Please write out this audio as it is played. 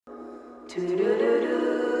Welcome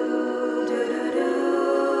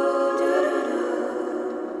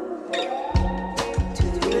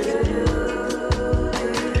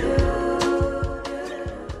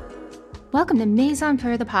to Maison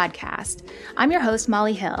Pure, the podcast. I'm your host,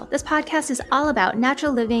 Molly Hill. This podcast is all about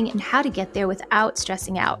natural living and how to get there without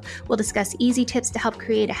stressing out. We'll discuss easy tips to help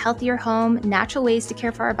create a healthier home, natural ways to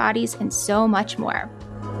care for our bodies, and so much more.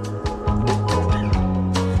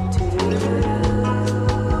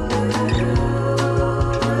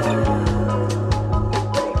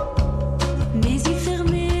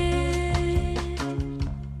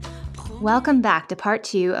 Welcome back to part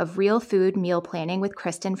 2 of Real Food Meal Planning with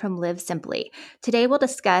Kristen from Live Simply. Today we'll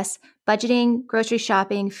discuss budgeting, grocery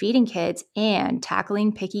shopping, feeding kids, and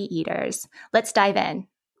tackling picky eaters. Let's dive in.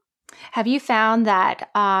 Have you found that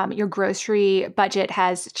your grocery budget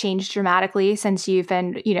has changed dramatically since you've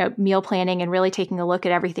been, meal planning and really taking a look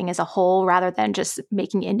at everything as a whole rather than just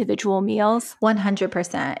making individual meals?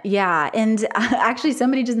 100%. Yeah. And actually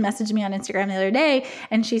somebody just messaged me on Instagram the other day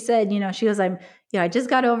and she said, she goes, I just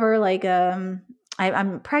got over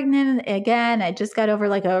I'm pregnant again. I just got over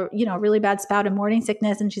a really bad spout of morning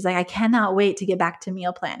sickness. And she's like, I cannot wait to get back to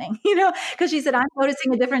meal planning, because she said, I'm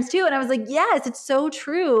noticing a difference too. And I was like, yes, it's so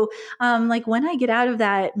true. When I get out of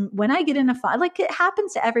that, when I get in a fun, it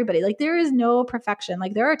happens to everybody, there is no perfection.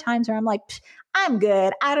 There are times where I'm like, I'm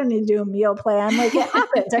good. I don't need to do a meal plan. It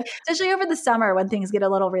happens, right? Especially over the summer when things get a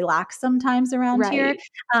little relaxed sometimes around here.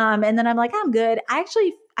 And then I'm like, I'm good.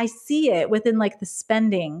 I see it within the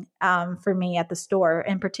spending for me at the store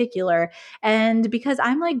in particular. And because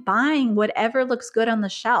I'm buying whatever looks good on the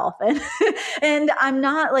shelf and I'm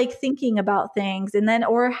not thinking about things. And then,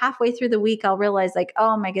 or halfway through the week, I'll realize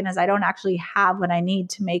oh my goodness, I don't actually have what I need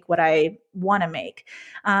to make what I want to make.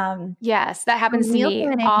 Yes, that happens to me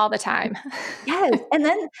all the time. Yes. And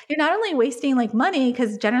then you're not only wasting money,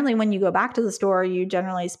 because generally when you go back to the store, you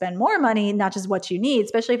generally spend more money, not just what you need,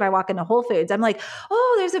 especially if I walk into Whole Foods. I'm like,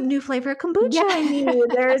 oh, there's a new flavor of kombucha I need.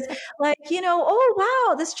 There's oh,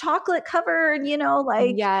 wow, this chocolate covered,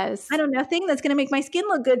 yes, I don't know, thing that's going to make my skin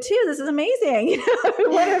look good too. This is amazing.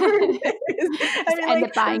 Whatever it is. End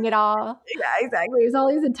up buying it all. Yeah, exactly. There's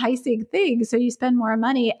all these enticing things. So you spend more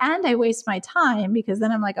money and I waste my time because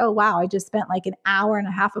then I'm like, oh, wow, I just spent an hour and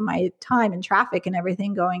a half of my time in traffic and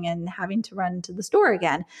everything going and having to run to the store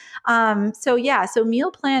again. So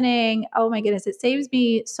meal planning, oh my goodness, it saves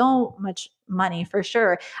me so much money for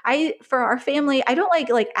sure. For our family, I don't like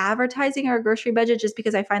advertising our grocery budget just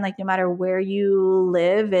because I find no matter where you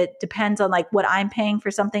live, it depends on what I'm paying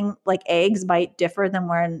for something eggs might differ than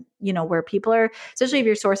where people are, especially if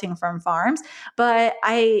you're sourcing from farms. But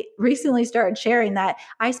I recently started sharing that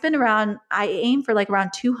I aim for around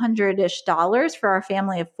 $200-ish for our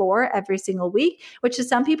family of 4 every single week, which to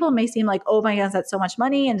some people may seem oh my gosh, that's so much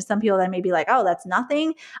money. And to some people that may be oh, that's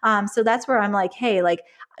nothing. So that's where I'm hey,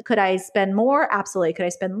 could I spend more? Absolutely. Could I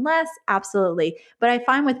spend less? Absolutely. But I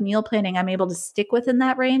find with meal planning, I'm able to stick within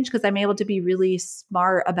that range because I'm able to be really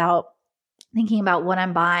smart about thinking about what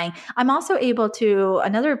I'm buying. I'm also able to,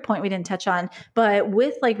 another point we didn't touch on, but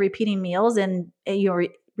with repeating meals and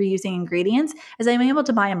reusing ingredients, is I'm able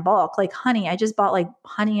to buy in bulk, honey. I just bought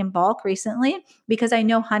honey in bulk recently because I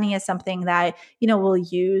know honey is something that, we'll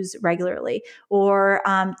use regularly. Or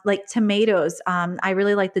tomatoes. I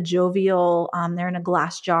really like the Jovial. They're in a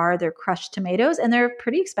glass jar. They're crushed tomatoes and they're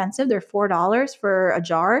pretty expensive. They're $4 for a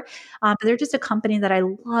jar. But they're just a company that I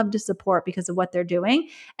love to support because of what they're doing.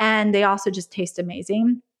 And they also just taste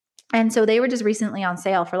amazing. And so they were just recently on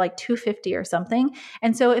sale for $2.50 or something.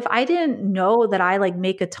 And so if I didn't know that I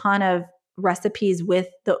make a ton of recipes with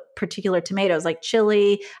the particular tomatoes, like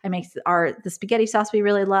chili, I make the spaghetti sauce we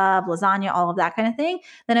really love, lasagna, all of that kind of thing,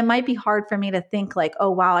 then it might be hard for me to think oh,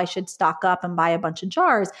 wow, I should stock up and buy a bunch of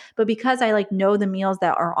jars. But because I know the meals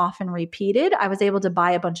that are often repeated, I was able to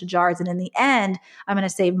buy a bunch of jars. And in the end, I'm going to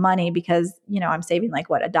save money because, I'm saving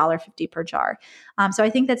 $1.50 per jar. So I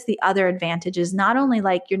think that's the other advantage is not only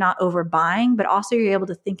you're not overbuying, but also you're able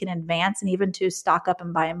to think in advance and even to stock up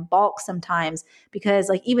and buy in bulk sometimes because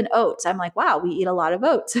even oats, I'm wow, we eat a lot of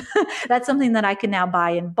oats. That's something that I can now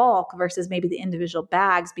buy in bulk versus maybe the individual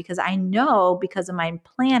bags because I know because of my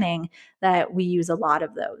planning that we use a lot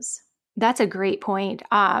of those. That's a great point.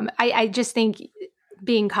 I just think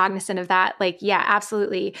being cognizant of that, yeah,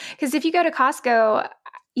 absolutely. Because if you go to Costco,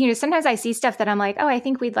 sometimes I see stuff that I'm oh, I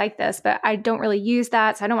think we'd like this, but I don't really use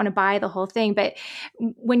that. So I don't want to buy the whole thing. But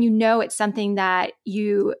when it's something that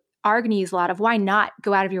you are going to use a lot of, why not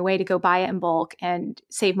go out of your way to go buy it in bulk and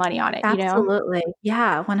save money on it? Absolutely.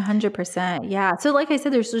 Yeah, 100%. Yeah. So like I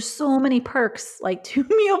said, there's just so many perks to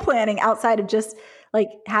meal planning outside of just like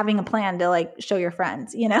having a plan to like show your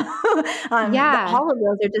friends, Yeah. all of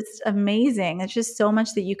those are just amazing. It's just so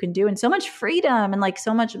much that you can do and so much freedom and like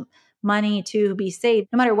so much money to be saved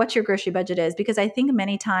no matter what your grocery budget is. Because I think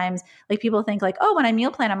many times like people think like, oh, when I meal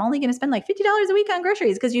plan, I'm only going to spend like $50 a week on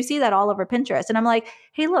groceries, because you see that all over Pinterest. And I'm like,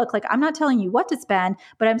 hey, look, like I'm not telling you what to spend,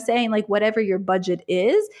 but I'm saying like whatever your budget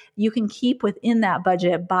is, you can keep within that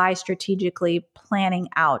budget by strategically planning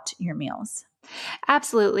out your meals.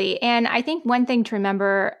 Absolutely. And I think one thing to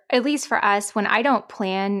remember, at least for us, when I don't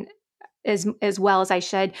plan as well as I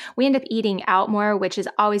should, we end up eating out more, which is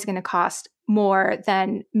always going to cost more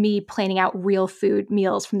than me planning out real food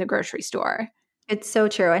meals from the grocery store. It's so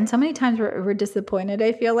true. And so many times we're disappointed,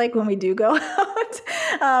 I feel like, when we do go out.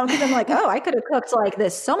 Because I'm like, oh, I could have cooked like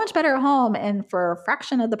this so much better at home and for a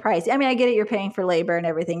fraction of the price. I mean, I get it. You're paying for labor and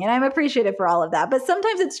everything. And I'm appreciative for all of that. But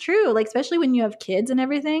sometimes it's true, like, especially when you have kids and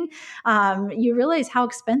everything, you realize how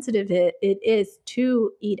expensive it is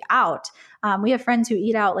to eat out. We have friends who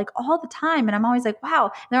eat out like all the time. And I'm always like,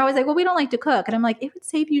 wow. And they're always like, well, we don't like to cook. And I'm like, it would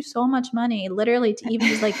save you so much money, literally, to even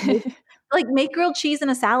just make grilled cheese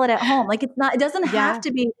and a salad at home. Like it doesn't have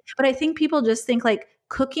to be, but I think people just think like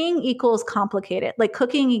cooking equals complicated. Like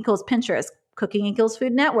cooking equals Pinterest, cooking equals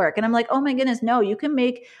Food Network. And I'm like, oh my goodness, no, you can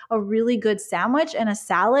make a really good sandwich and a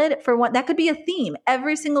salad for one. That could be a theme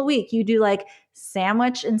every single week. You do like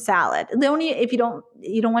sandwich and salad. The only, if you don't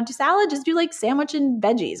want to salad, just do like sandwich and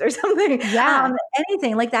veggies or something. Yeah.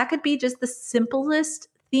 Anything like that could be just the simplest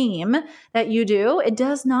theme that you do. It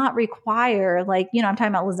does not require like, I'm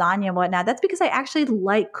talking about lasagna and whatnot. That's because I actually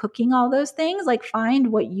like cooking all those things. Like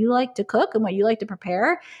find what you like to cook and what you like to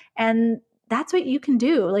prepare. And that's what you can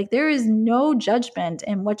do. Like there is no judgment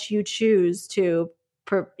in what you choose to,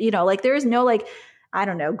 like there is no like, I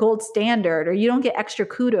don't know, gold standard, or you don't get extra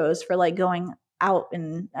kudos for like going out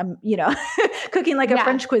and, cooking like a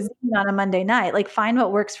French cuisine on a Monday night. Like find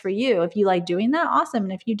what works for you. If you like doing that, awesome.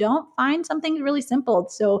 And if you don't, find something really simple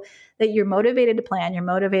so that you're motivated to plan, you're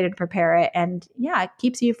motivated to prepare it. And it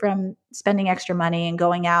keeps you from spending extra money and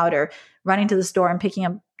going out or running to the store and picking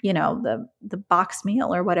up, the box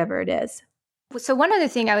meal or whatever it is. So one other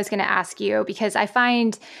thing I was going to ask you, because I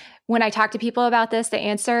find when I talk to people about this, the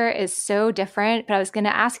answer is so different. But I was going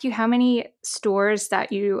to ask you how many stores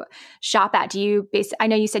that you shop at. I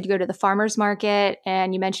know you said you go to the farmer's market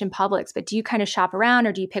and you mentioned Publix, but do you kind of shop around,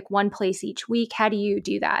 or do you pick one place each week? How do you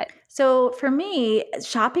do that? So for me,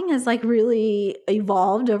 shopping has like really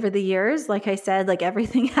evolved over the years. Like I said, like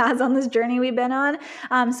everything has on this journey we've been on.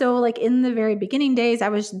 So like in the very beginning days, I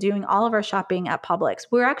was doing all of our shopping at Publix.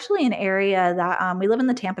 We're actually an area that we live in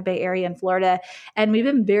the Tampa Bay area in Florida, and we've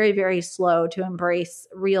been very, very slow to embrace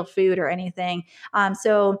real food or anything.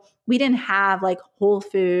 So we didn't have like Whole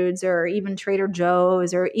Foods or even Trader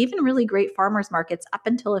Joe's or even really great farmers markets up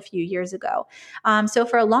until a few years ago. So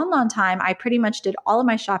for a long, long time, I pretty much did all of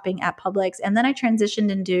my shopping at Publix. And then I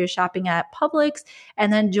transitioned into shopping at Publix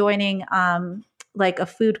and then joining like a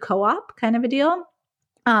food co-op kind of a deal.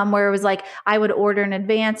 Where it was like I would order in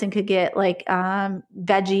advance and could get like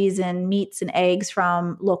veggies and meats and eggs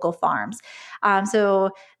from local farms.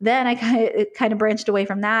 So then I kind of branched away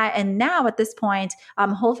from that. And now at this point,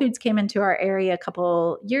 Whole Foods came into our area a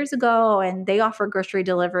couple years ago, and they offer grocery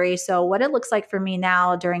delivery. So what it looks like for me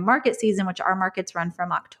now during market season, which our markets run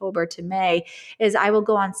from October to May, is I will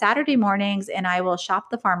go on Saturday mornings and I will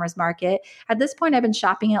shop the farmers market. At this point, I've been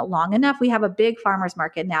shopping it long enough. We have a big farmers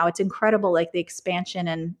market now. It's incredible, like the expansion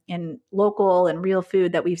in local and real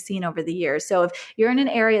food that we've seen over the years. So if you're in an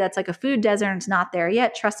area that's like a food desert and it's not there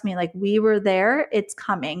yet, trust me, like we were there, it's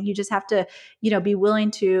coming. You just have to, be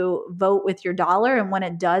willing to vote with your dollar. And when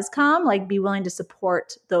it does come, like be willing to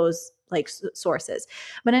support those like sources.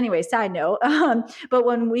 But anyway, side note, but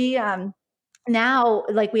when we, now,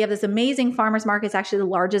 like we have this amazing farmers market. It's actually the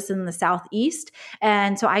largest in the Southeast.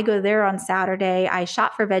 And so I go there on Saturday. I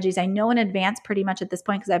shop for veggies. I know in advance pretty much at this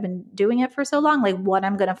point, because I've been doing it for so long, like what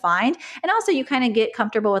I'm going to find. And also you kind of get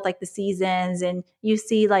comfortable with like the seasons and you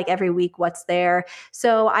see like every week what's there.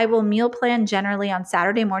 So I will meal plan generally on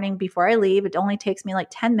Saturday morning before I leave. It only takes me like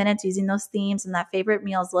 10 minutes using those themes and that favorite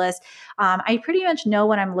meals list. I pretty much know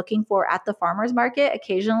what I'm looking for at the farmers market.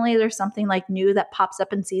 Occasionally there's something like new that pops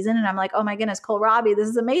up in season and I'm like, oh my goodness, kohlrabi. This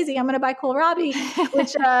is amazing. I'm going to buy kohlrabi,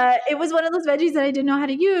 which it was one of those veggies that I didn't know how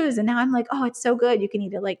to use. And now I'm like, oh, it's so good. You can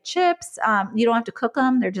eat it like chips. You don't have to cook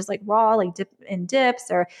them. They're just like raw, like dip in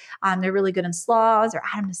dips, or they're really good in slaws, or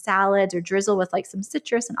add them to salads, or drizzle with like some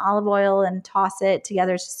citrus and olive oil and toss it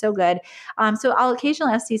together. It's just so good. So I'll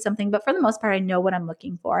occasionally see something, but for the most part, I know what I'm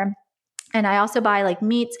looking for. And I also buy like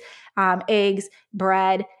meats, eggs,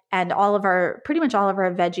 bread, and pretty much all of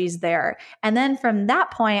our veggies there. And then from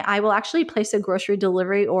that point, I will actually place a grocery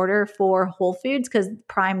delivery order for Whole Foods, because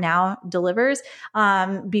Prime Now delivers,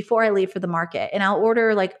 before I leave for the market. And I'll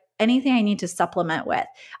order like anything I need to supplement with,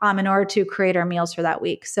 in order to create our meals for that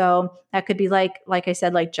week. So that could be like I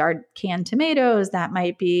said, like jarred canned tomatoes. That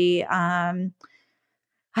might be,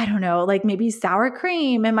 I don't know, like maybe sour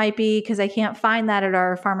cream. It might be, because I can't find that at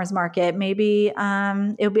our farmer's market. Maybe it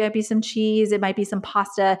might be some cheese. It might be some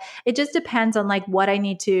pasta. It just depends on like what I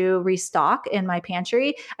need to restock in my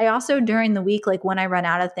pantry. I also, during the week, like when I run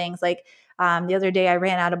out of things, like the other day I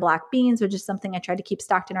ran out of black beans, which is something I try to keep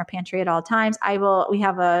stocked in our pantry at all times. We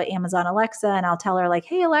have a Amazon Alexa, and I'll tell her like,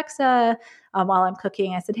 hey, Alexa, while I'm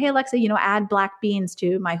cooking, I said, hey, Alexa, add black beans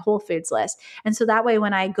to my Whole Foods list. And so that way,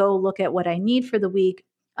 when I go look at what I need for the week,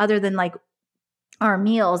 other than like our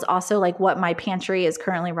meals, also like what my pantry is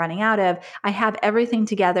currently running out of, I have everything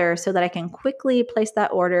together so that I can quickly place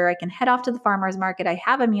that order. I can head off to the farmer's market. I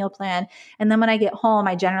have a meal plan. And then when I get home,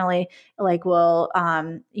 I generally like will,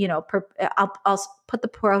 I'll put the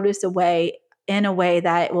produce away in a way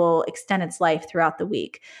that will extend its life throughout the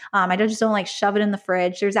week. I just don't like shove it in the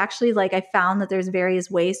fridge. There's actually like, I found that there's various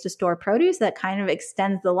ways to store produce that kind of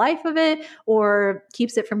extends the life of it or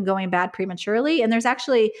keeps it from going bad prematurely. And there's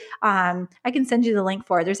actually, I can send you the link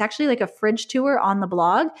for it. There's actually like a fridge tour on the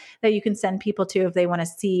blog that you can send people to if they want to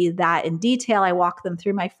see that in detail. I walk them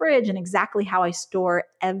through my fridge and exactly how I store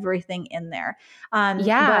everything in there.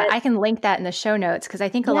 I can link that in the show notes, because I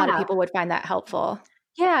think a lot of people would find that helpful.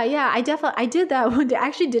 Yeah. I did that one day. I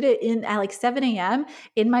actually did it at like 7 a.m.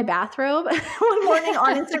 in my bathrobe one morning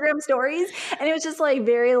on Instagram stories. And it was just like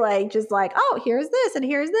very like, just like, oh, here's this and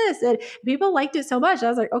here's this. And people liked it so much. I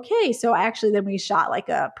was like, okay. So then we shot like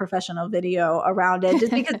a professional video around it,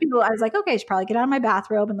 just because I was like, okay, I should probably get out of my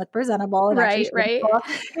bathrobe and look presentable. And right. People,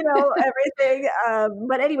 everything.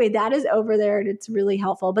 But anyway, that is over there and it's really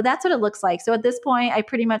helpful. But that's what it looks like. So at this point, I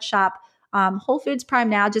pretty much shop Whole Foods Prime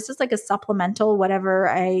Now just as like a supplemental, whatever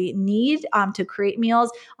I need to create meals.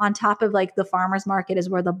 On top of like the farmer's market is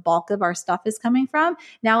where the bulk of our stuff is coming from.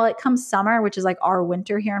 Now it comes summer, which is like our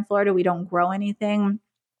winter here in Florida. We don't grow anything.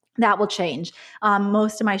 That will change.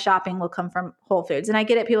 Most of my shopping will come from Whole Foods. And I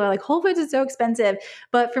get it. People are like, Whole Foods is so expensive.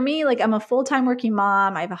 But for me, like I'm a full-time working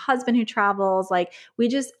mom. I have a husband who travels. Like we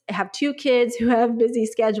just have 2 kids who have busy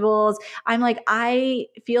schedules. I'm like, I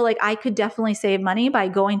feel like I could definitely save money by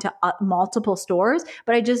going to multiple stores,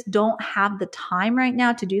 but I just don't have the time right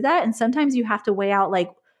now to do that. And sometimes you have to weigh out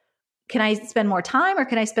like, can I spend more time or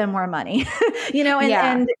can I spend more money?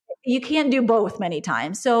 And you can't do both many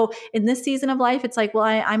times. So in this season of life, it's like, well,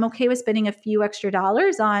 I'm okay with spending a few extra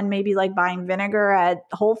dollars on maybe like buying vinegar at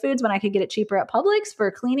Whole Foods when I could get it cheaper at Publix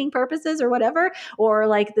for cleaning purposes or whatever. Or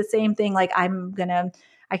like the same thing, like I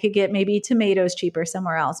could get maybe tomatoes cheaper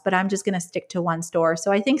somewhere else, but I'm just going to stick to one store.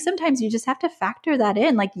 So I think sometimes you just have to factor that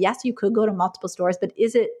in. Like, yes, you could go to multiple stores, but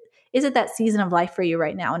is it that season of life for you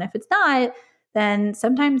right now? And if it's not, then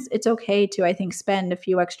sometimes it's okay to, I think, spend a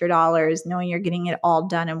few extra dollars knowing you're getting it all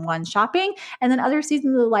done in one shopping. And then other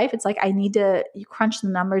seasons of life, it's like, I need to crunch the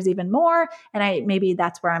numbers even more. And maybe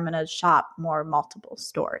that's where I'm going to shop more multiple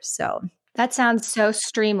stores. So that sounds so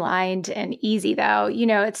streamlined and easy though.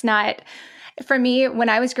 It's not, for me, when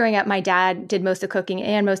I was growing up, my dad did most of the cooking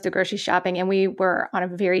and most of the grocery shopping, and we were on a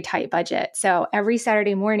very tight budget. So every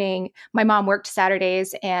Saturday morning, my mom worked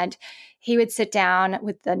Saturdays, and he would sit down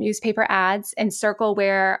with the newspaper ads and circle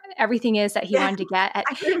where everything is that he wanted to get.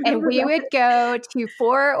 And we would go to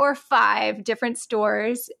 4 or 5 different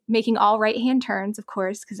stores, making all right-hand turns, of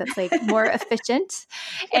course, because that's like more efficient.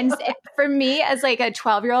 And for me, as like a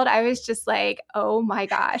 12-year-old, I was just like, oh my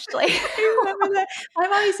gosh. Like, I remember that. My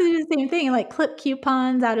mom used to do the same thing, like clip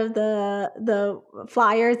coupons out of the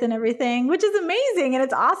flyers and everything, which is amazing. And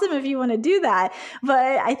it's awesome if you want to do that.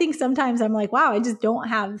 But I think sometimes I'm like, wow, I just don't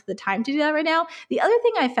have the time to do that right now. The other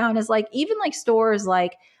thing I found is like, even like stores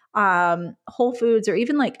like Whole Foods or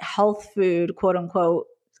even like health food, quote unquote,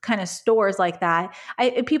 kind of stores like that.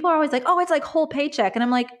 People are always like, oh, it's like whole paycheck. And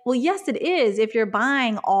I'm like, well, yes, it is. If you're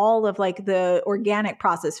buying all of like the organic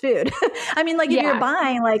processed food, I mean, like if you're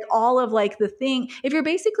buying like all of like the thing, if you're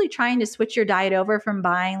basically trying to switch your diet over from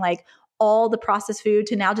buying like all the processed food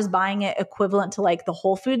to now just buying it equivalent to like the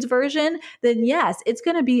Whole Foods version, then yes, it's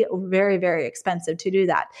going to be very, very expensive to do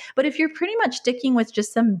that. But if you're pretty much sticking with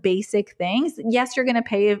just some basic things, yes, you're going to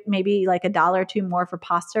pay maybe like $1 or $2 more for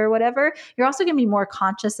pasta or whatever. You're also going to be more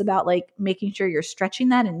conscious about like making sure you're stretching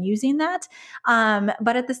that and using that.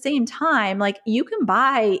 But at the same time, like you can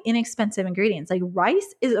buy inexpensive ingredients. Like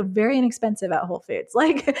rice is very inexpensive at Whole Foods.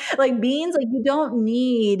 Like beans, like you don't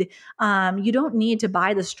need to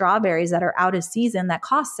buy the strawberries that are out of season that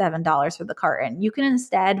cost $7 for the carton. You can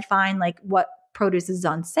instead find like what produce is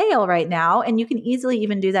on sale right now. And you can easily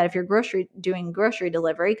even do that if you're doing grocery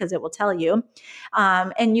delivery, because it will tell you.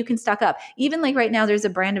 And you can stock up. Even like right now, there's a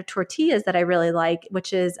brand of tortillas that I really like,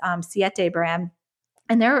 which is Siete brand.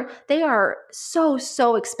 And they are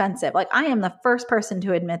so expensive. Like I am the first person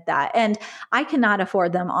to admit that. And I cannot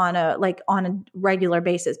afford them on a regular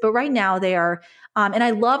basis. But right now they are, and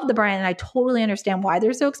I love the brand and I totally understand why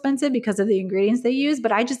they're so expensive because of the ingredients they use,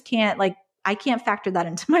 but I just can't I can't factor that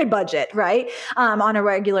into my budget, right? On a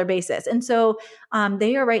regular basis. And so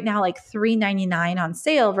they are right now like $3.99 on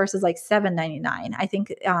sale versus like $7.99. I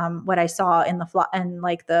think what I saw in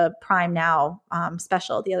the Prime Now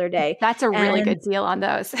special the other day. That's a really good deal on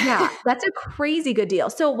those. Yeah, that's a crazy good deal.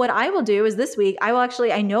 So what I will do is this week,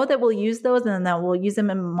 I know that we'll use those and then we'll use them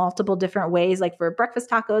in multiple different ways, like for breakfast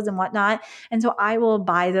tacos and whatnot. And so I will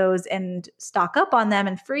buy those and stock up on them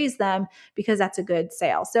and freeze them because that's a good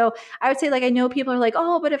sale. So I would say, like, I know people are like,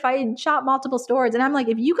 oh, but if I shop multiple stores, and I'm like,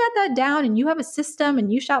 if you got that down and you have a system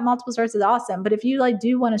and you shop multiple stores, is awesome. But if you like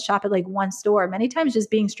do want to shop at like one store, many times just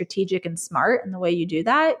being strategic and smart in the way you do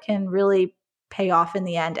that can really pay off in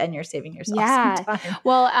the end, and you're saving yourself some time.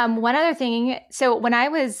 Well, one other thing. So when I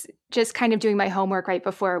was just kind of doing my homework right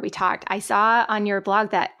before we talked, I saw on your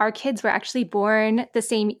blog that our kids were actually born the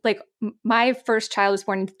same, like my first child was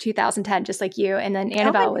born in 2010, just like you. And then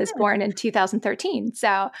Annabelle was born in 2013.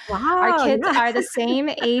 So our kids are the same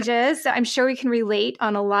ages. So I'm sure we can relate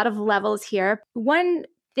on a lot of levels here. One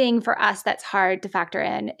thing for us that's hard to factor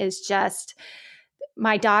in is just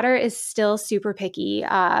my daughter is still super picky.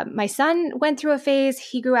 My son went through a phase,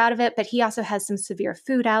 he grew out of it, but he also has some severe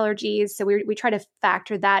food allergies. So we try to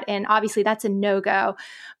factor that in. Obviously, that's a no-go.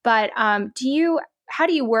 But how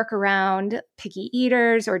do you work around picky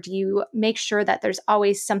eaters, or do you make sure that there's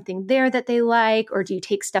always something there that they like, or do you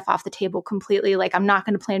take stuff off the table completely? Like, I'm not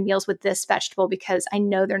going to plan meals with this vegetable because I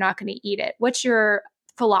know they're not going to eat it. What's your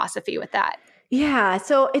philosophy with that? Yeah.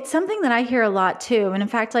 So it's something that I hear a lot too. And in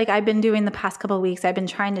fact, like I've been doing the past couple of weeks, I've been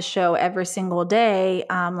trying to show every single day,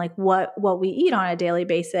 like what we eat on a daily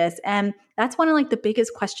basis. And that's one of like the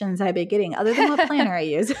biggest questions I've been getting, other than what planner I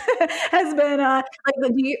use, has been like,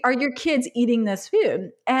 are your kids eating this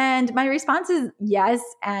food? And my response is yes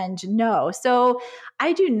and no. So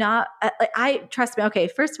I do not, trust me. Okay.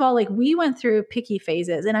 First of all, like we went through picky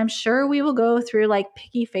phases, and I'm sure we will go through like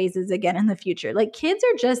picky phases again in the future. Like kids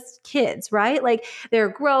are just kids, right? Like they're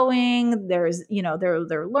growing, there's,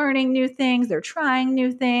 they're learning new things, they're trying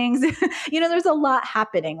new things, there's a lot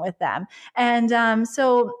happening with them. And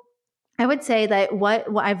so I would say that what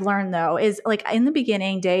I've learned though is like in the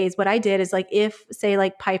beginning days, what I did is like if say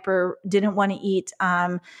like Piper didn't want to eat,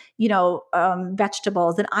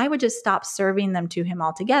 vegetables, then I would just stop serving them to him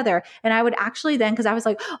altogether. And I would actually then, because I was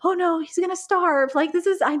like, oh no, he's going to starve. Like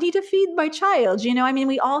I need to feed my child.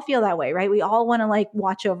 We all feel that way, right? We all want to like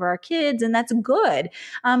watch over our kids, and that's good.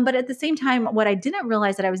 But at the same time, what I didn't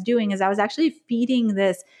realize that I was doing is I was actually feeding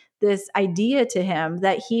this idea to him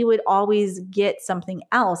that he would always get something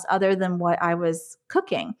else other than what I was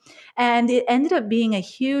cooking. And it ended up being a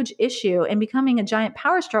huge issue and becoming a giant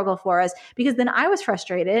power struggle for us, because then I was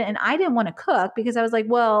frustrated and I didn't want to cook because I was like,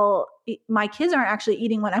 well, my kids aren't actually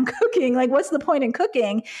eating what I'm cooking. Like, what's the point in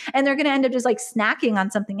cooking? And they're going to end up just like snacking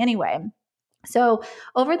on something anyway. So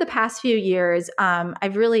over the past few years,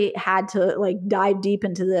 I've really had to like dive deep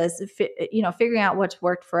into this, figuring out what's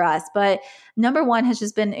worked for us. But number one has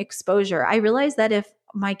just been exposure. I realized that if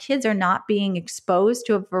my kids are not being exposed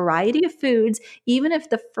to a variety of foods, even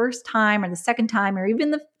if the first time or the second time or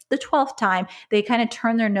even the 12th time, they kind of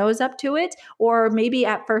turn their nose up to it, or maybe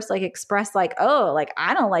at first like express like, oh, like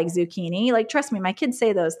I don't like zucchini. Like, trust me, my kids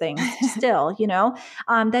say those things still,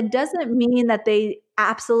 that doesn't mean that they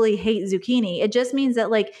absolutely hate zucchini. It just means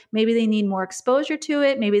that like maybe they need more exposure to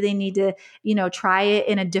it. Maybe they need to, try it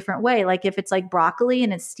in a different way. Like if it's like broccoli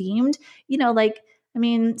and it's steamed,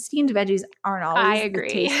 steamed veggies aren't always the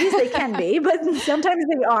tastiest. They can be, but sometimes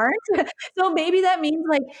they aren't. So maybe that means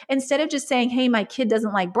like, instead of just saying, hey, my kid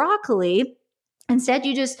doesn't like broccoli, instead,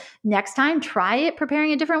 you just next time try it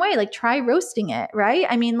preparing a different way, like try roasting it, right?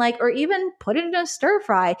 Or even put it in a stir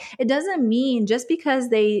fry. It doesn't mean just because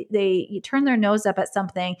they turn their nose up at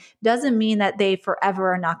something doesn't mean that they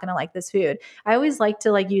forever are not going to like this food. I always like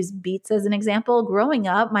to like use beets as an example. Growing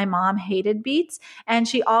up, my mom hated beets, and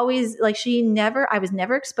she always I was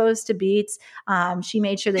never exposed to beets. She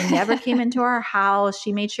made sure they never came into our house.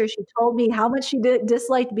 She made sure she told me how much she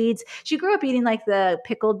disliked beets. She grew up eating like the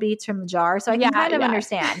pickled beets from the jar, so I can kind of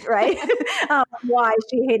understand, right? Why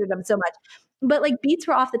she hated them so much. But like beets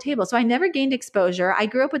were off the table. So I never gained exposure. I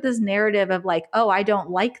grew up with this narrative of like, oh, I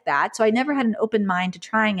don't like that. So I never had an open mind to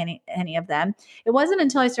trying any of them. It wasn't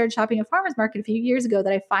until I started shopping at farmers market a few years ago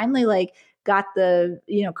that I finally like got the,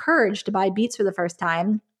 courage to buy beets for the first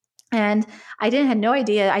time. And I had no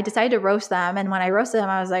idea. I decided to roast them. And when I roasted them,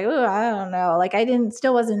 I was like, oh, I don't know. Like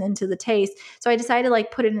still wasn't into the taste. So I decided to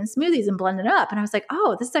like put it in smoothies and blend it up. And I was like,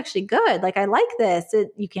 oh, this is actually good. Like I like this.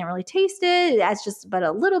 You can't really taste it. It adds just but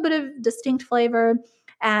a little bit of distinct flavor.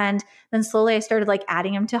 And then slowly I started like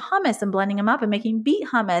adding them to hummus and blending them up and making beet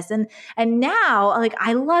hummus. And now like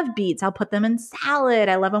I love beets. I'll put them in salad.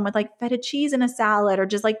 I love them with like feta cheese in a salad or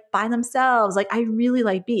just like by themselves. Like I really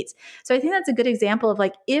like beets. So I think that's a good example of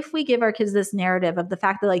like, if we give our kids this narrative of the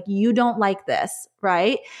fact that like, you don't like this,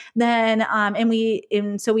 right? Then,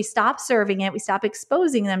 so we stop serving it, we stop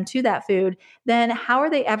exposing them to that food, then how are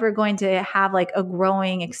they ever going to have like a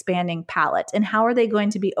growing, expanding palate? And how are they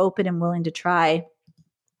going to be open and willing to try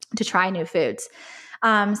new foods?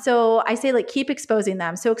 So I say like keep exposing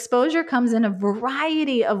them. So exposure comes in a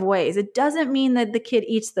variety of ways. It doesn't mean that the kid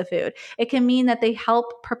eats the food. It can mean that they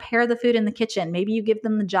help prepare the food in the kitchen. Maybe you give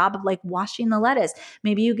them the job of like washing the lettuce.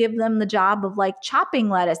 Maybe you give them the job of like chopping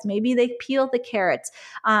lettuce. Maybe they peel the carrots.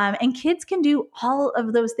 And kids can do all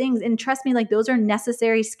of those things. And trust me, like those are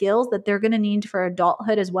necessary skills that they're going to need for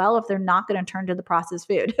adulthood as well if they're not going to turn to the processed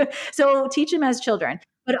food. So teach them as children.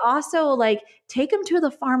 But also like take them to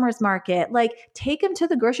the farmer's market, like take them to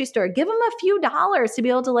the grocery store, give them a few dollars to be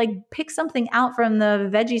able to like pick something out from the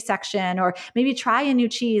veggie section or maybe try a new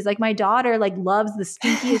cheese. Like my daughter like loves the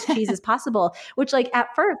stinkiest cheese as possible, which like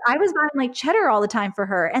at first I was buying like cheddar all the time for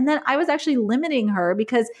her. And then I was actually limiting her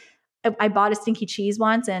because I bought a stinky cheese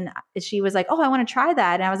once and she was like, oh, I want to try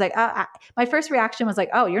that. And I was like, my first reaction was like,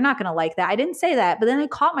 oh, you're not going to like that. I didn't say that, but then I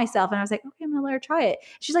caught myself and I was like, okay, I'm going to let her try it.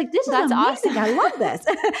 She's like, this is amazing. Awesome. I love this.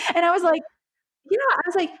 And I was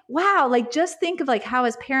like, wow, like just think of like how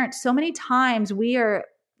as parents, so many times we are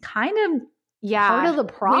kind of part of the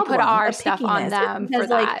problem. We put our stuff on them for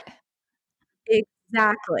that.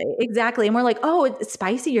 Exactly. And we're like, oh, it's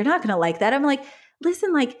spicy. You're not going to like that. I'm like,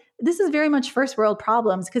 listen, like this is very much first world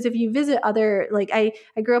problems. Because if you visit other, like I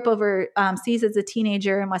grew up overseas as a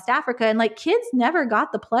teenager in West Africa, and like kids never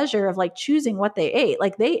got the pleasure of like choosing what they ate.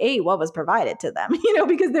 Like they ate what was provided to them,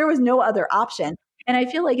 because there was no other option. And I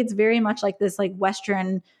feel like it's very much like this like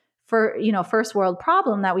Western first world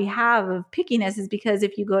problem that we have of pickiness is because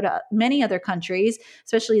if you go to many other countries,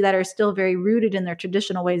 especially that are still very rooted in their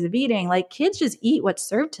traditional ways of eating, like kids just eat what's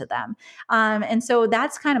served to them. And so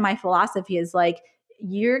that's kind of my philosophy is like,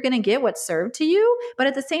 you're going to get what's served to you. But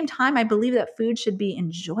at the same time, I believe that food should be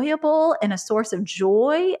enjoyable and a source of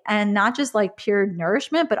joy and not just like pure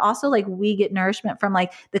nourishment, but also like we get nourishment from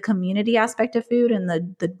like the community aspect of food and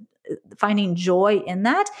the finding joy in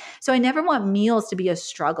that. So I never want meals to be a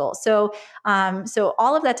struggle. So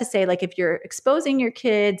all of that to say, like if you're exposing your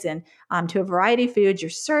kids and to a variety of foods, you're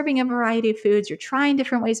serving a variety of foods, you're trying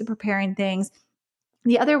different ways of preparing things.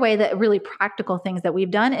 The other way that really practical things that we've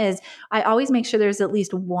done is I always make sure there's at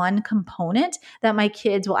least one component that my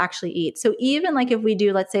kids will actually eat. So even like if we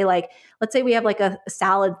do, let's say we have like a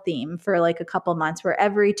salad theme for like a couple months where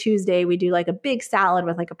every Tuesday we do like a big salad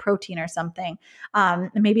with like a protein or something. And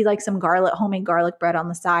maybe like some homemade garlic bread on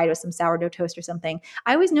the side with some sourdough toast or something.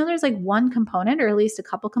 I always know there's like one component or at least a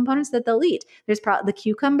couple components that they'll eat. There's the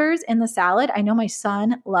cucumbers in the salad. I know my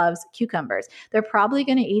son loves cucumbers. They're probably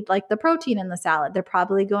going to eat like the protein in the salad. They're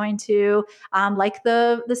probably going to like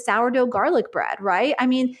the sourdough garlic bread, right? I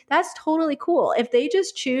mean, that's totally cool. If they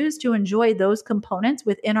just choose to enjoy those components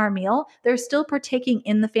within our meal, they're still partaking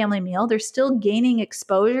in the family meal. They're still gaining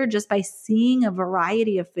exposure just by seeing a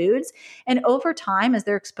variety of foods. And over time, as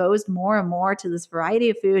they're exposed more and more to this variety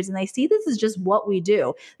of foods, and they see this is just what we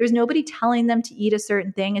do. There's nobody telling them to eat a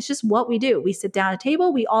certain thing. It's just what we do. We sit down at a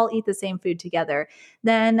table, we all eat the same food together.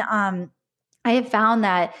 Then I have found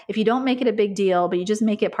that if you don't make it a big deal, but you just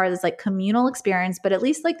make it part of this like communal experience, but at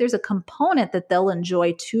least like there's a component that they'll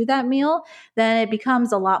enjoy to that meal, then it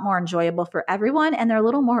becomes a lot more enjoyable for everyone and they're a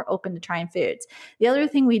little more open to trying foods. The other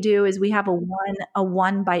thing we do is we have a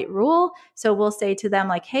one bite rule. So we'll say to them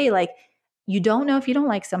like, hey, like, you don't know if you don't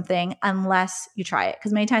like something unless you try it.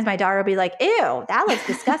 Because many times my daughter will be like, ew, that looks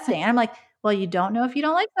disgusting. And I'm like, well, you don't know if you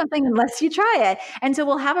don't like something unless you try it. And so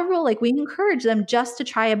we'll have a rule, like we encourage them just to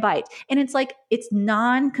try a bite. And it's like, it's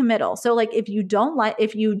non-committal. So like, if you don't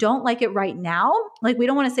like it right now, like we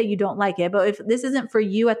don't want to say you don't like it, but if this isn't for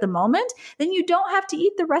you at the moment, then you don't have to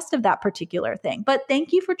eat the rest of that particular thing. But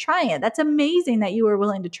thank you for trying it. That's amazing that you were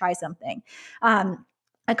willing to try something.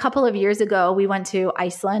 a couple of years ago, we went to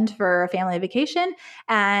Iceland for a family vacation.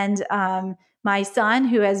 And my son,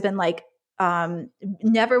 who has been like,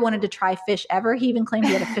 never wanted to try fish ever. He even claimed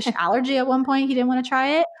he had a fish allergy at one point. He didn't want to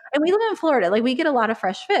try it. And we live in Florida. Like we get a lot of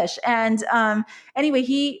fresh fish. And anyway,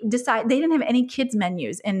 he decided they didn't have any kids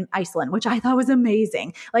menus in Iceland, which I thought was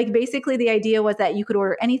amazing. Like basically the idea was that you could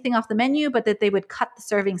order anything off the menu, but that they would cut the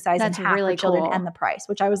serving size in half for children and the price,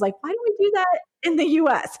 which I was like, why don't we do that in the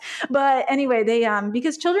US? But anyway, they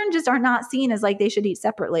because children just are not seen as like they should eat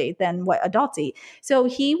separately than what adults eat. So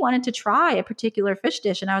he wanted to try a particular fish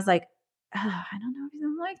dish. And I was like, I don't know if he's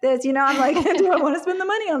gonna like this. You know, I'm like, do I want to spend the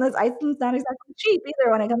money on this? Iceland's not exactly cheap either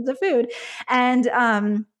when it comes to food. And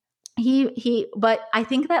but I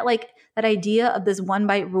think that like that idea of this one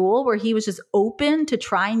bite rule where he was just open to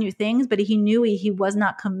trying new things, but he knew he was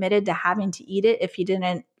not committed to having to eat it if he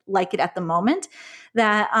didn't like it at the moment,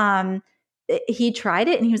 that he tried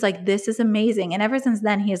it and he was like, this is amazing. And ever since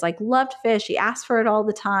then, he has like loved fish. He asks for it all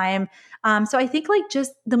the time. So I think like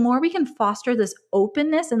just the more we can foster this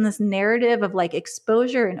openness and this narrative of like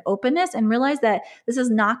exposure and openness and realize that this is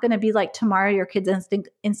not going to be like tomorrow your kid's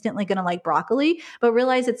instantly going to like broccoli, but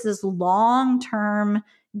realize it's this long-term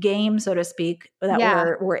game, so to speak,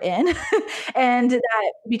 that we're in. And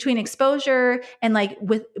that between exposure and like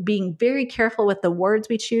with being very careful with the words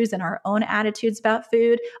we choose and our own attitudes about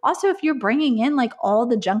food. Also, if you're bringing in like all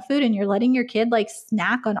the junk food and you're letting your kid like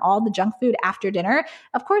snack on all the junk food after dinner,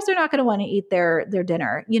 of course they're not going to want to eat their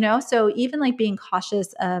dinner, you know? So even like being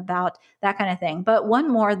cautious about that kind of thing. But one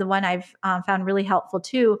more, the one I've found really helpful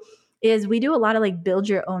too, is we do a lot of like build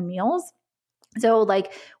your own meals. So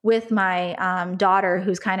like with my daughter,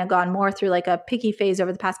 who's kind of gone more through like a picky phase over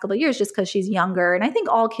the past couple of years, just because she's younger. And I think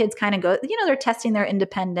all kids kind of go, you know, they're testing their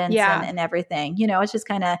independence and everything, you know, it's just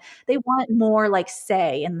kind of, they want more like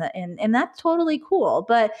say and that's totally cool.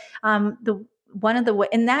 But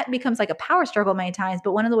and that becomes like a power struggle many times,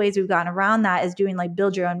 but one of the ways we've gotten around that is doing like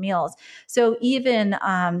build your own meals. So even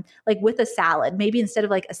like with a salad, maybe instead of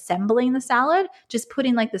like assembling the salad, just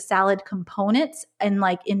putting like the salad components in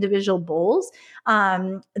like individual bowls,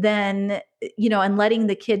 then, you know, and letting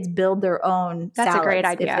the kids build their own That's salads a great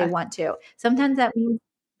idea. if they want to. Sometimes that means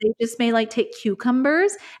they just may like take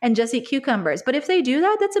cucumbers and just eat cucumbers. But if they do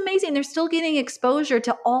that, that's amazing. They're still getting exposure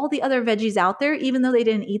to all the other veggies out there, even though they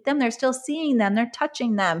didn't eat them. They're still seeing them. They're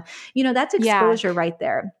touching them. You know, that's exposure right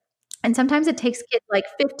there. And sometimes it takes kids like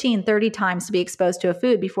 15, 30 times to be exposed to a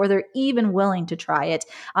food before they're even willing to try it,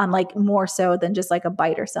 like more so than just like a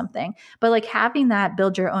bite or something. But like having that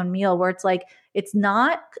build your own meal where it's like, it's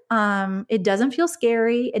not, it doesn't feel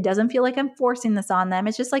scary. It doesn't feel like I'm forcing this on them.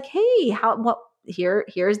 It's just like, hey,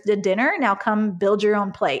 here's the dinner. Now come build your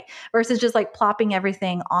own plate, versus just like plopping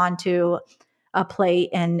everything onto a plate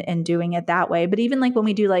and doing it that way. But even like when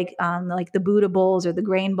we do like the Buddha bowls or the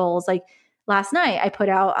grain bowls, like last night I put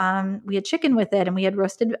out, we had chicken with it and we had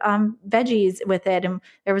roasted veggies with it. And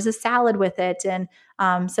there was a salad with it and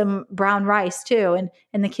some brown rice too.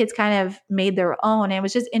 And the kids kind of made their own. And it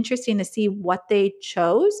was just interesting to see what they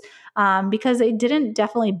chose because they didn't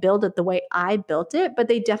definitely build it the way I built it, but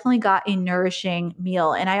they definitely got a nourishing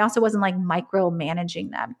meal. And I also wasn't like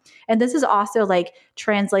micromanaging them. And this is also like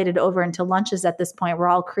translated over into lunches at this point where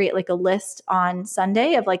I'll create like a list on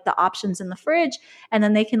Sunday of like the options in the fridge, and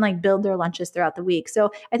then they can like build their lunches throughout the week. So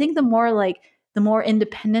I think the more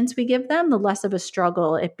independence we give them, the less of a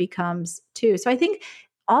struggle it becomes too. So I think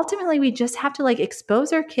ultimately we just have to like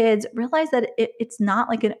expose our kids, realize that it's not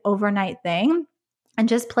like an overnight thing, and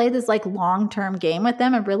just play this like long-term game with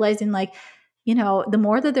them and realizing like, you know, the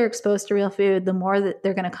more that they're exposed to real food, the more that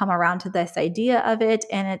they're going to come around to this idea of it.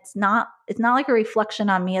 And it's not like a reflection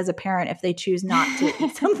on me as a parent if they choose not to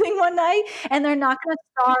eat something one night, and they're not going to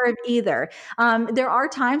starve either. There are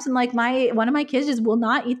times when like one of my kids just will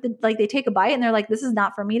not eat they take a bite and they're like, this is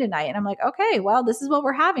not for me tonight. And I'm like, okay, well, this is what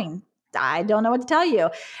we're having. I don't know what to tell you.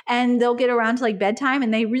 And they'll get around to like bedtime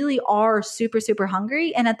and they really are super, super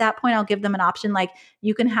hungry. And at that point, I'll give them an option. Like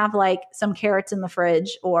you can have like some carrots in the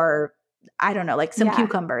fridge, or I don't know, like some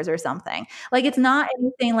cucumbers or something. Like it's not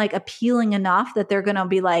anything like appealing enough that they're going to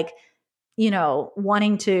be like, you know,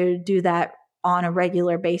 wanting to do that on a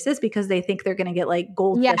regular basis because they think they're going to get like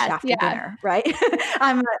goldfish after dinner. Right.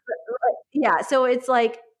 So it's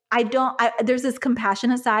like, there's this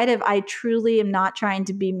compassionate side of I truly am not trying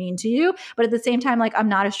to be mean to you, but at the same time, like I'm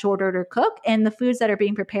not a short order cook, and the foods that are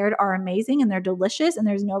being prepared are amazing and they're delicious and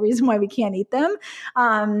there's no reason why we can't eat them.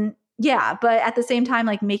 But at the same time,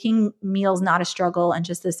 like making meals not a struggle and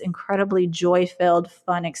just this incredibly joy-filled,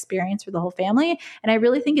 fun experience for the whole family. And I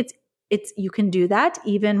really think you can do that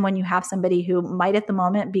even when you have somebody who might at the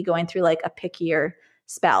moment be going through like a pickier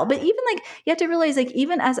spell. But even like, you have to realize, like,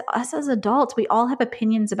 even as us as adults, we all have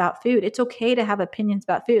opinions about food. It's okay to have opinions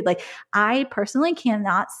about food. Like, I personally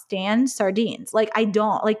cannot stand sardines. Like, I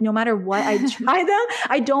don't, like, no matter what I try them,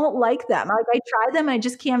 I don't like them. Like, I try them and I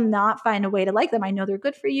just cannot find a way to like them. I know they're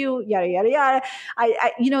good for you, yada, yada, yada.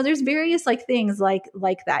 There's various like things like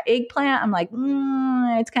that. Eggplant, I'm like,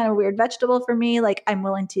 it's kind of a weird vegetable for me. Like, I'm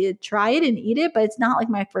willing to try it and eat it, but it's not like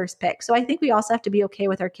my first pick. So I think we also have to be okay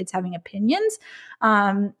with our kids having opinions.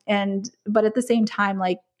 But at the same time,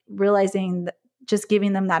 like, realizing that just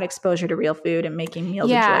giving them that exposure to real food and making meals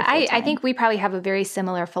a joyful time. I think we probably have a very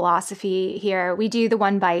similar philosophy here. We do the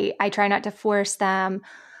one bite. I try not to force them.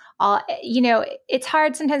 It's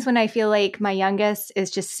hard sometimes when I feel like my youngest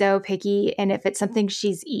is just so picky, and if it's something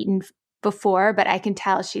she's eaten before, but I can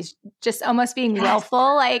tell she's just almost being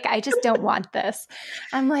willful. Like, I just don't want this.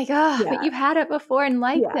 I'm like, but you've had it before and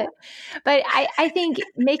liked it. But I think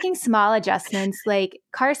making small adjustments, like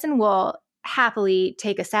Carson will happily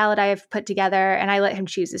take a salad I've put together and I let him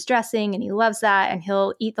choose his dressing, and he loves that, and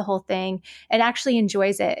he'll eat the whole thing and actually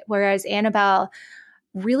enjoys it. Whereas Annabelle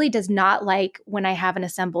really does not like when I have an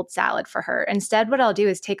assembled salad for her. Instead, what I'll do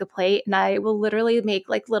is take a plate and I will literally make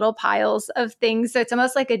like little piles of things. So it's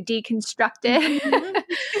almost like a deconstructed,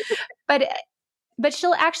 but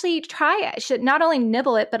she'll actually try it. She'll not only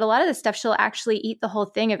nibble it, but a lot of the stuff she'll actually eat the whole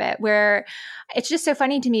thing of it, where it's just so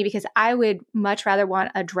funny to me because I would much rather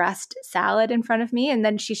want a dressed salad in front of me, and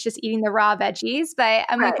then she's just eating the raw veggies. But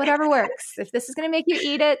I'm like, whatever works. If this is going to make you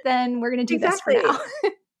eat it, then we're going to do this for now.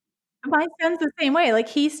 My son's the same way. Like,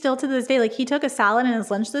 he still to this day, like, he took a salad in his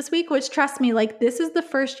lunch this week, which, trust me, like, this is the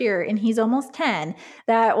first year, and he's almost 10,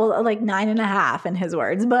 that, well, like 9.5 in his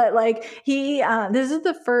words. But like, this is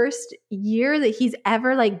the first year that he's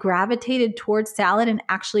ever like gravitated towards salad and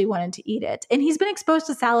actually wanted to eat it. And he's been exposed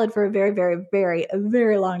to salad for a very, very, very, a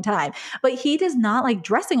very long time. But he does not like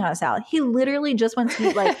dressing on a salad. He literally just wants to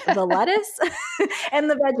eat like the lettuce and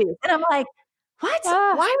the veggies. And I'm like, what?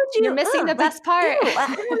 Why would you? You're missing the best part.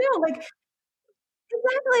 I don't know. Like,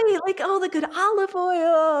 exactly. Like, the good olive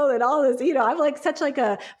oil and all this, I'm like such like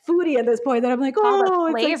a foodie at this point that I'm like,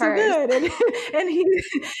 it's like so good. And he,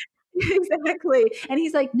 exactly. And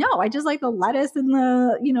he's like, no, I just like the lettuce and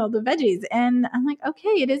the veggies. And I'm like, okay,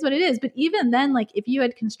 it is what it is. But even then, like, if you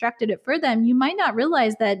had constructed it for them, you might not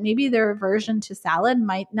realize that maybe their aversion to salad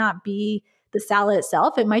might not be the salad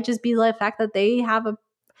itself. It might just be the fact that they have a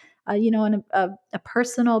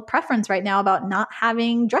personal preference right now about not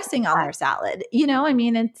having dressing on their salad. I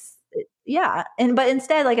mean, but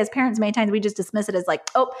instead, like, as parents, many times we just dismiss it as like,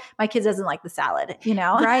 oh, my kid doesn't like the salad,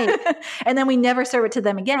 Right. And then we never serve it to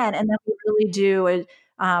them again. And then we really do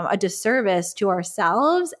a disservice to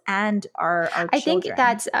ourselves and our children. I think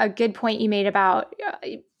that's a good point you made about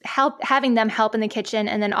having them help in the kitchen,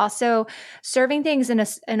 and then also serving things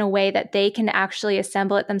in a way that they can actually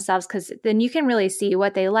assemble it themselves, because then you can really see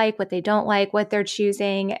what they like, what they don't like, what they're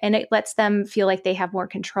choosing, and it lets them feel like they have more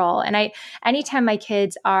control. And anytime my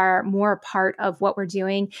kids are more a part of what we're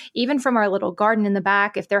doing, even from our little garden in the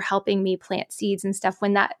back, if they're helping me plant seeds and stuff,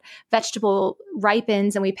 when that vegetable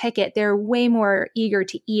ripens and we pick it, they're way more eager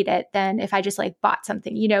to eat it than if I just like bought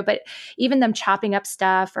something, but even them chopping up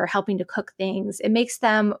stuff or helping to cook things, it makes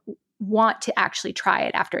them want to actually try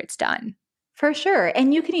it after it's done. For sure.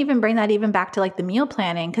 And you can even bring that even back to like the meal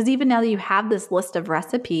planning, because even now that you have this list of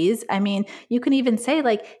recipes, I mean, you can even say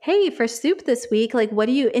like, hey, for soup this week, like,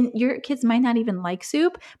 and your kids might not even like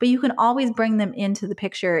soup, but you can always bring them into the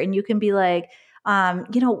picture, and you can be like,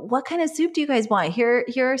 what kind of soup do you guys want? Here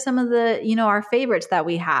are some of the, our favorites that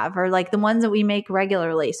we have, or like the ones that we make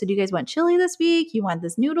regularly. So do you guys want chili this week? You want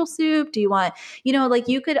this noodle soup? Do you want, like,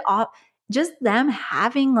 you could just them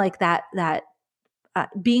having like that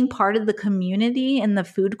being part of the community and the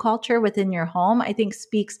food culture within your home, I think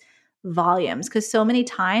speaks volumes, because so many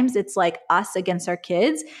times it's like us against our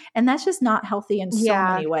kids, and that's just not healthy in so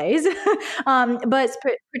many ways. But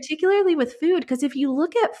particularly with food, because if you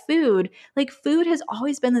look at food, like, food has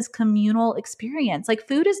always been this communal experience. Like,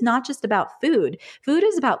 food is not just about food. Food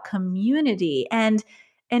is about community, and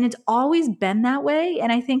it's always been that way. And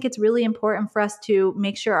I think it's really important for us to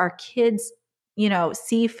make sure our kids,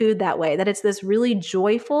 see food that way, that it's this really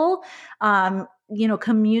joyful,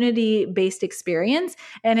 community-based experience.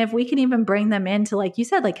 And if we can even bring them into, like you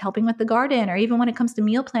said, like helping with the garden, or even when it comes to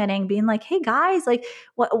meal planning, being like, hey guys, like,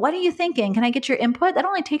 what are you thinking? Can I get your input? That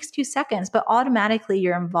only takes 2 seconds, but automatically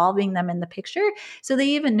you're involving them in the picture. So they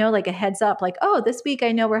even know, like, a heads up, like, oh, this week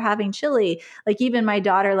I know we're having chili. Like, even my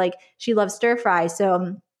daughter, like, she loves stir fry.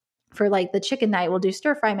 So for like the chicken night, we'll do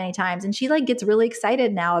stir fry many times. And she like gets really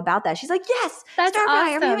excited now about that. She's like, yes, That's stir fry. Are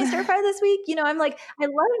we awesome. having stir fry this week? I'm like, I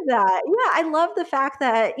love that. Yeah. I love the fact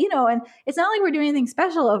that, and it's not like we're doing anything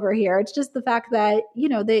special over here. It's just the fact that,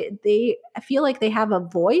 they feel like they have a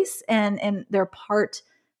voice and they're part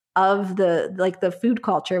of the food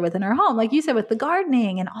culture within our home. Like you said, with the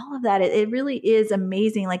gardening and all of that, it really is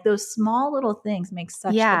amazing. Like those small little things make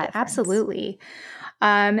such a difference. Absolutely.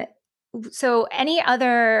 So any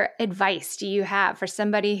other advice do you have for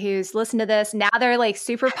somebody who's listened to this? Now they're like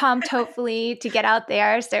super pumped, hopefully, to get out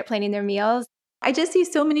there, start planning their meals. I just see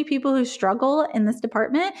so many people who struggle in this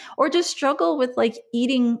department or just struggle with like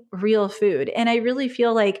eating real food. And I really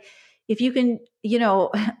feel like if you can,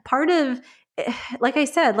 part of, like I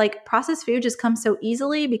said, like processed food just comes so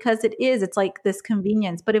easily because it's like this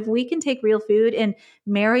convenience. But if we can take real food and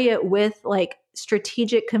marry it with like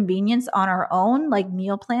strategic convenience on our own, like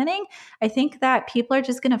meal planning, I think that people are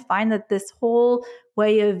just going to find that this whole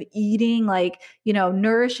way of eating, like,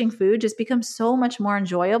 nourishing food just becomes so much more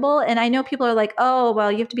enjoyable. And I know people are like, oh, well,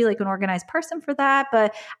 you have to be like an organized person for that.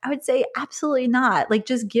 But I would say absolutely not. Like,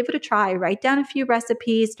 just give it a try. Write down a few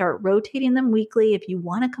recipes, start rotating them weekly. If you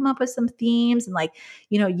want to come up with some themes and like,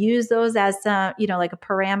 use those as, like a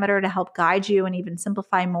parameter to help guide you and even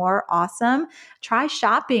simplify more. Awesome. Try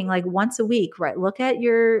shopping like once a week, right? Look at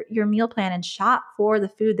your meal plan and shop for the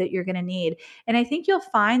food that you're going to need. And I think you'll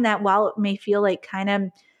find that while it may feel like kind of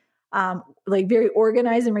like very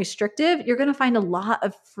organized and restrictive, you're going to find a lot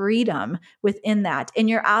of freedom within that. And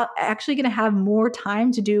you're actually going to have more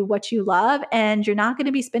time to do what you love. And you're not going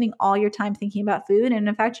to be spending all your time thinking about food. And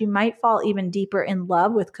in fact, you might fall even deeper in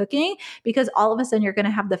love with cooking because all of a sudden you're going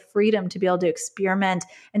to have the freedom to be able to experiment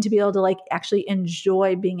and to be able to like actually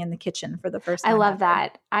enjoy being in the kitchen for the first time. I love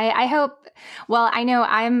that. I hope, well, I know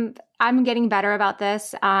I'm getting better about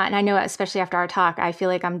this. And I know, especially after our talk, I feel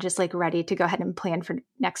like I'm just like ready to go ahead and plan for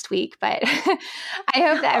next week. But I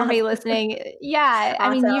hope that everybody listening, I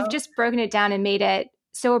mean, you've just broken it down and made it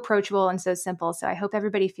so approachable and so simple. So I hope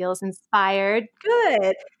everybody feels inspired.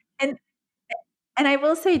 Good. And I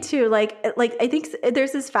will say too, like I think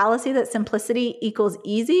there's this fallacy that simplicity equals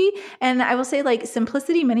easy. And I will say like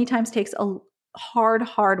simplicity many times takes a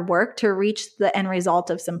hard work to reach the end result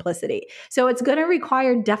of simplicity. So it's going to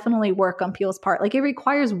require definitely work on people's part. Like it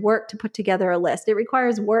requires work to put together a list. It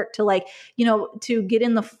requires work to like, to get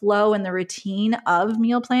in the flow and the routine of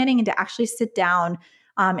meal planning and to actually sit down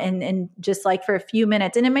and just like for a few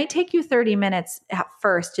minutes. And it might take you 30 minutes at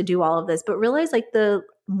first to do all of this, but realize like the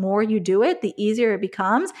more you do it, the easier it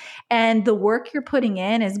becomes. And the work you're putting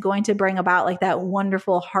in is going to bring about like that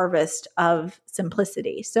wonderful harvest of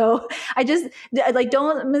simplicity. So I just like,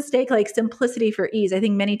 don't mistake like simplicity for ease. I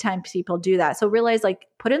think many times people do that. So realize like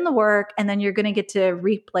put in the work and then you're going to get to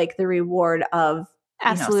reap like the reward of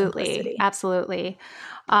Absolutely.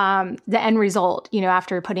 The end result,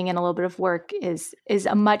 after putting in a little bit of work is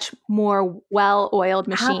a much more well-oiled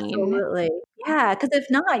machine. Absolutely. Yeah. Because if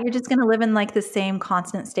not, you're just going to live in like the same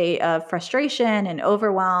constant state of frustration and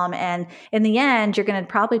overwhelm. And in the end, you're going to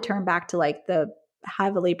probably turn back to like the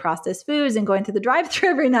heavily processed foods and going to the drive-thru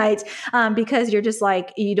every night because you're just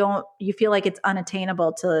like, you feel like it's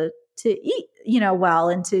unattainable to eat, well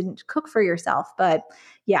and to cook for yourself. But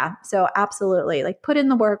yeah, so absolutely like put in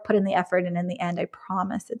the work, put in the effort. And in the end, I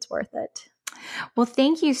promise it's worth it. Well,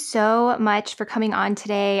 thank you so much for coming on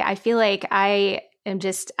today. I feel like I am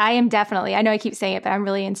definitely, I know I keep saying it, but I'm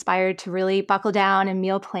really inspired to really buckle down and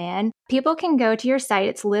meal plan. People can go to your site.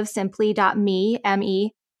 It's livesimply.me,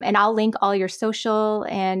 M-E, and I'll link all your social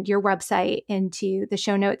and your website into the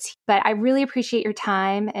show notes. But I really appreciate your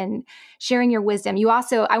time and sharing your wisdom. You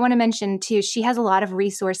also, I want to mention too, she has a lot of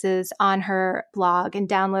resources on her blog and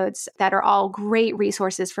downloads that are all great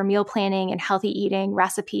resources for meal planning and healthy eating,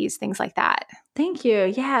 recipes, things like that. Thank you.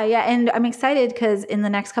 Yeah. And I'm excited because in the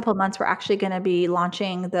next couple of months, we're actually going to be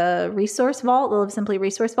launching the resource vault, the Live Simply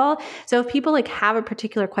resource vault. So if people like have a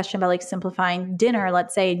particular question about like simplifying dinner,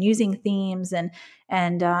 let's say, and using themes and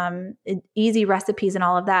easy recipes and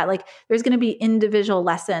all of that, like there's going to be individual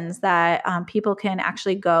lessons that people can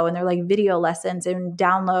actually go, and they're like video lessons and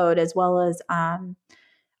download, as well as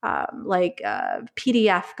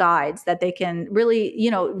PDF guides that they can really,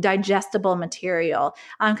 digestible material.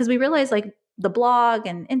 Because we realize like the blog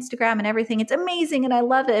and Instagram and everything, it's amazing and I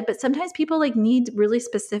love it. But sometimes people like need really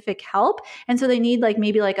specific help. And so they need like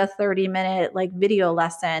maybe like a 30-minute like video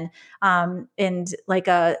lesson and like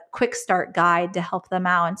a quick start guide to help them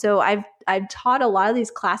out. And so I've I've taught a lot of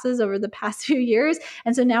these classes over the past few years.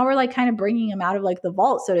 And so now we're like kind of bringing them out of like the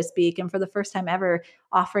vault, so to speak. And for the first time ever,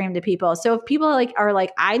 offering them to people. So if people are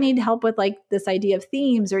like, I need help with like this idea of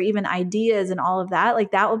themes or even ideas and all of that,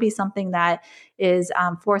 like that will be something that is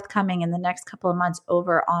forthcoming in the next couple of months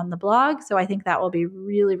over on the blog. So I think that will be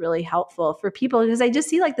really, really helpful for people, because I just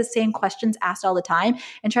see like the same questions asked all the time.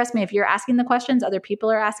 And trust me, if you're asking the questions, other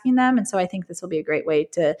people are asking them. And so I think this will be a great way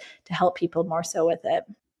to help people more so with it.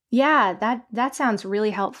 Yeah, that sounds really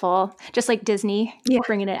helpful. Just like Disney,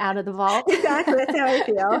 bringing it out of the vault. Exactly. That's how I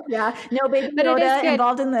feel. Yeah. No baby Yoda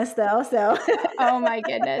involved in this though. So. Oh my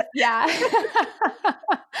goodness. Yeah.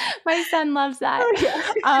 My son loves that.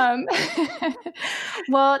 Oh, yeah.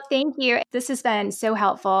 Well, thank you. This has been so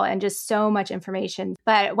helpful and just so much information.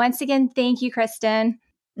 But once again, thank you, Kristen.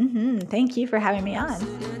 Mm-hmm. Thank you for having me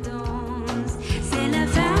on.